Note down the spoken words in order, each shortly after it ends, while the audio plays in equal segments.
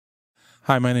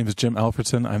Hi, my name is Jim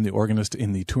Alfredson. I'm the organist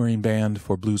in the touring band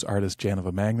for blues artist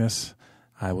Janova Magnus.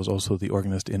 I was also the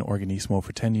organist in Organismo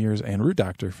for 10 years and Root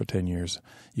Doctor for 10 years.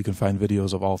 You can find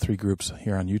videos of all three groups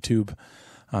here on YouTube.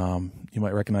 You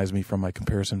might recognize me from my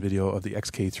comparison video of the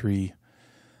XK3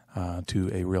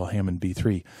 to a real Hammond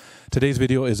B3. Today's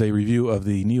video is a review of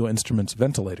the Neo Instruments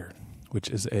Ventilator, which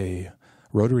is a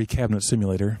rotary cabinet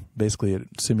simulator. Basically,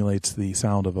 it simulates the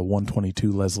sound of a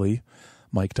 122 Leslie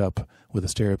mic'd up with a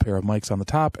stereo pair of mics on the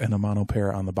top and a mono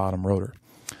pair on the bottom rotor.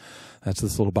 That's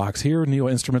this little box here. Neo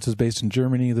Instruments is based in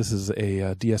Germany. This is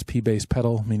a DSP-based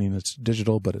pedal, meaning it's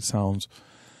digital, but it sounds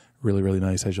really, really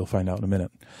nice, as you'll find out in a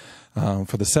minute.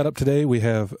 For the setup today, we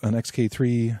have an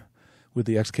XK3 with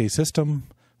the XK system,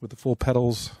 with the full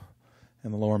pedals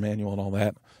and the lower manual and all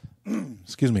that.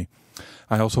 Excuse me.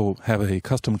 I also have a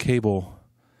custom cable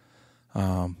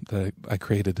that I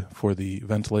created for the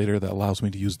ventilator that allows me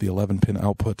to use the 11-pin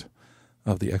output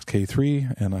of the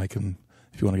XK3, and I can,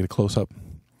 if you want to get a close-up,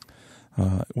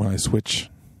 when I switch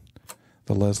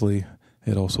the Leslie,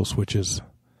 it also switches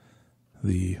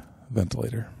the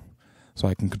ventilator. So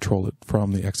I can control it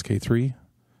from the XK3,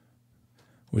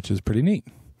 which is pretty neat.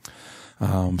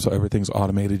 So everything's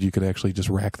automated. You could actually just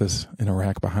rack this in a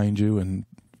rack behind you and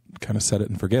kind of set it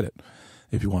and forget it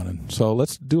if you wanted. So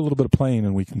let's do a little bit of playing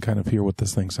and we can kind of hear what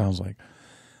this thing sounds like.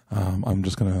 I'm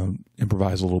just going to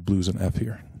improvise a little blues in F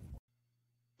here.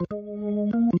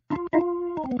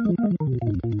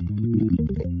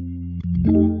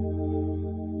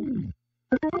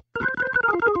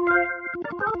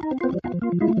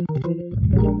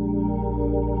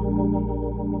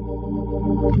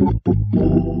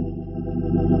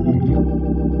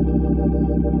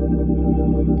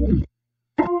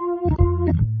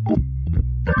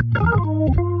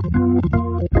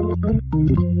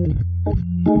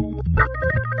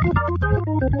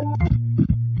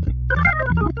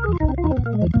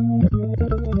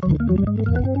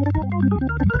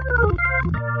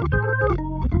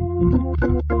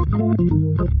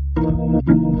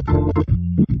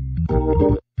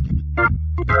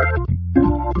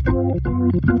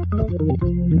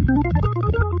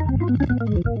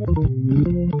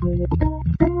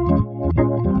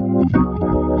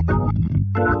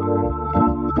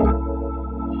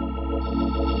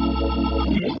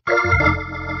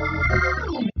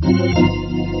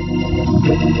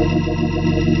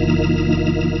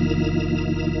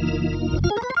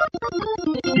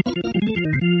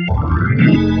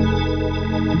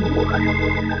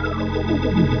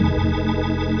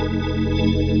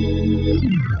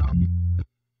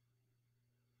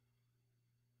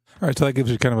 All right, so that gives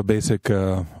you kind of a basic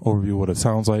overview of what it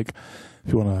sounds like.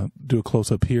 If you want to do a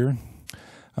close-up here,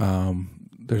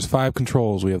 there's 5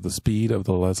 controls. We have the speed of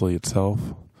the Leslie itself.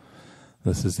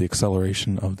 This is the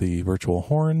acceleration of the virtual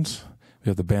horns. We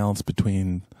have the balance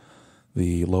between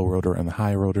the low rotor and the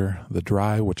high rotor. The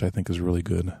drive, which I think is really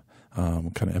good,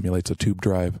 kind of emulates a tube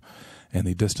drive, and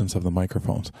the distance of the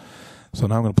microphones. So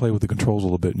now I'm going to play with the controls a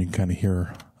little bit, and you can kind of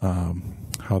hear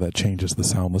how that changes the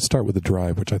sound. Let's start with the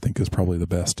drive, which I think is probably the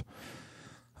best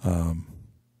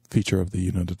feature of the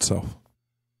unit itself.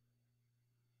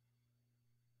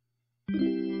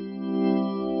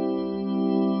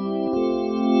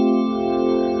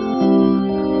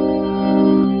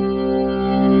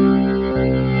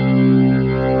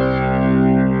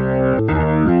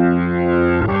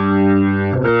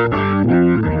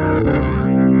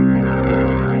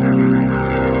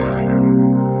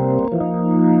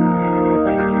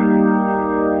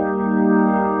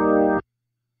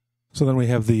 So then we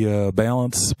have the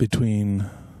balance between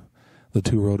the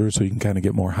 2 rotors, so you can kind of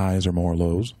get more highs or more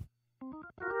lows.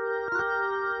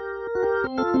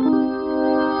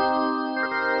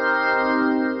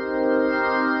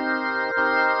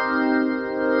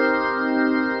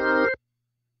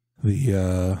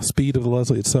 The speed of the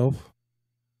Leslie itself.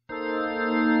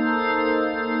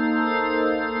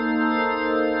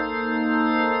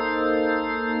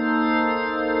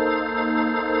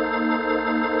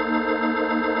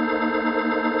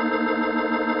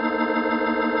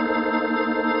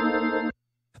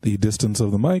 The distance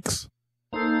of the mics.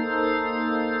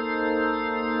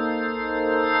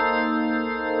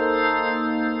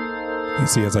 You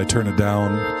see, as I turn it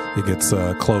down, it gets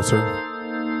closer.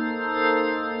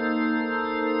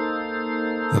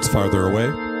 That's farther away.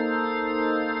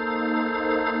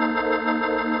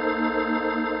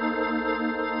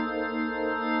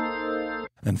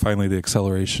 And finally, the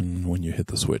acceleration when you hit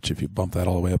the switch. If you bump that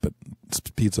all the way up, it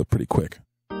speeds up pretty quick.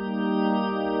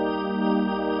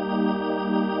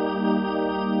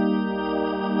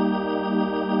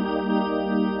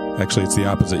 Actually, it's the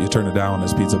opposite. You turn it down, it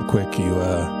speeds up quick. You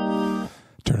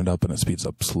turn it up, and it speeds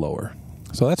up slower.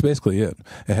 So that's basically it.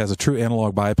 It has a true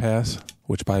analog bypass,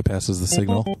 which bypasses the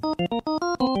signal.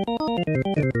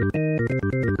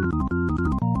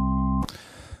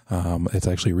 It's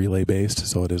actually relay based,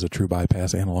 so it is a true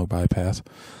bypass, analog bypass.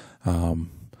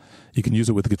 You can use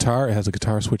it with the guitar. It has a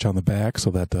guitar switch on the back, so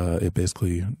that it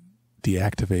basically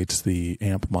deactivates the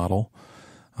amp model,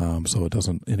 so it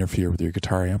doesn't interfere with your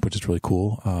guitar amp, which is really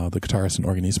cool. The guitarist in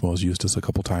Organismo has used this a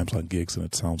couple times on gigs, and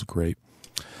it sounds great.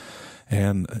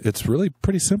 And it's really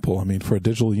pretty simple. I mean, for a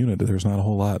digital unit, there's not a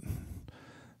whole lot.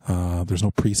 There's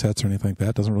no presets or anything like that.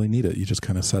 It doesn't really need it. You just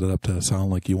kind of set it up to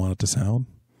sound like you want it to sound,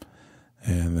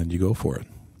 and then you go for it.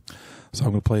 So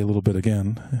I'm going to play a little bit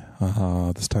again.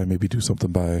 This time maybe do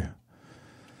something by,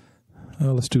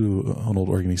 let's do an old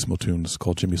Organismo tune. It's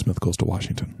called Jimmy Smith Goes to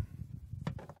Washington.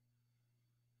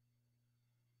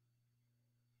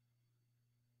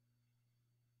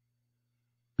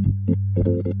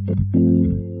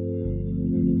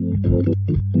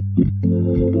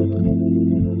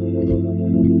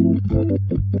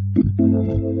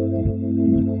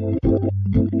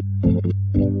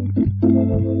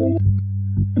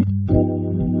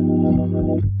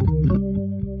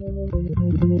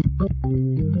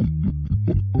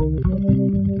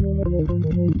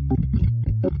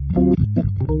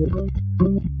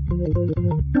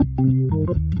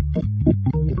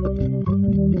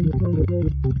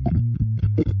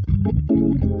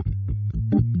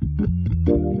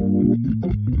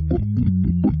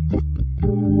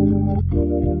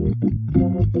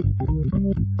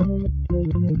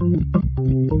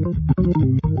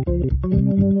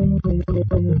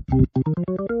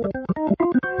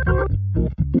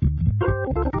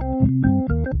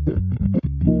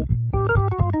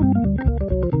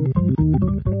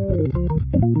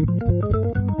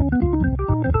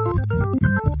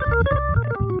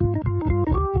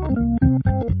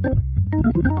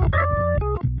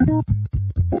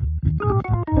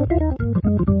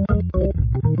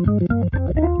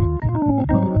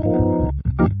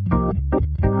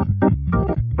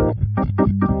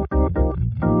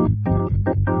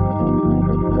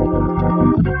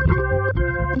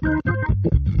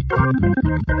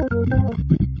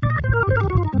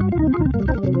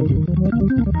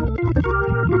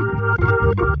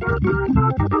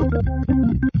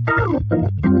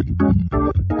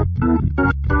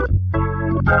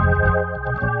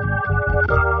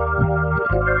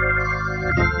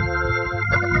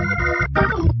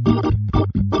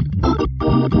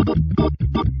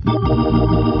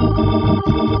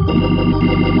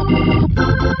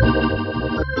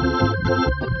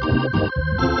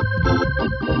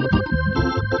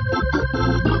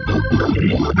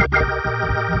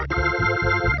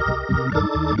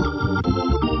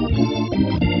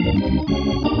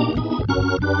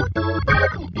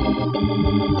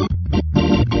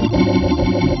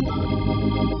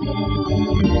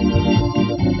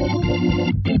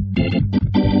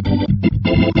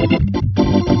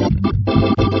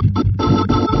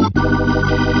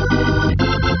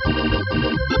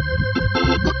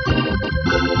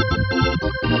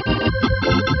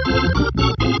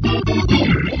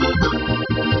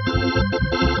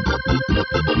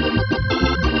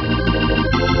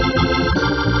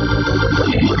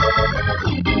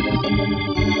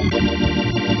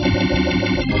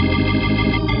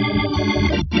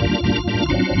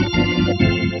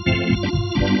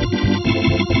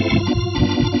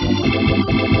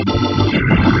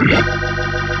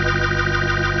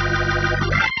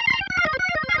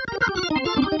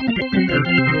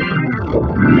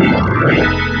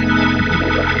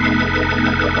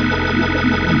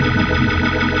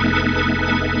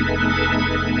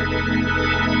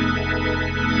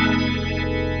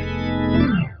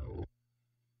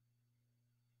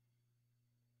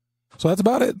 So that's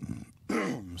about it.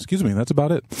 Excuse me, that's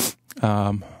about it.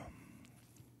 I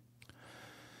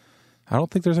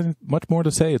don't think there's much more to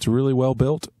say. It's really well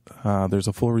built. There's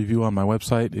a full review on my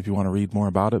website if you want to read more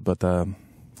about it, but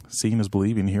seeing is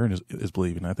believing, hearing is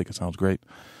believing. I think it sounds great.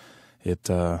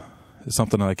 It is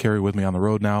something that I carry with me on the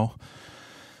road now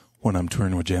when I'm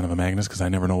touring with Janova Magnus, because I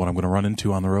never know what I'm going to run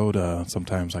into on the road.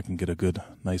 Sometimes I can get a good,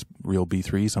 nice, real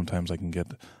B3. Sometimes I can get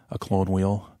a clone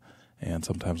wheel. And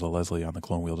sometimes a Leslie on the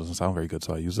clone wheel doesn't sound very good,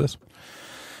 so I use this.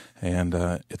 And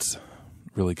it's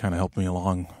really kind of helped me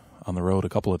along on the road a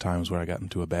couple of times where I got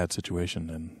into a bad situation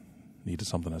and needed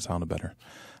something that sounded better.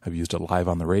 I've used it live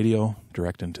on the radio,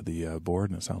 direct into the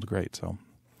board, and it sounds great. So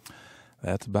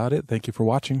that's about it. Thank you for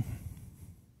watching.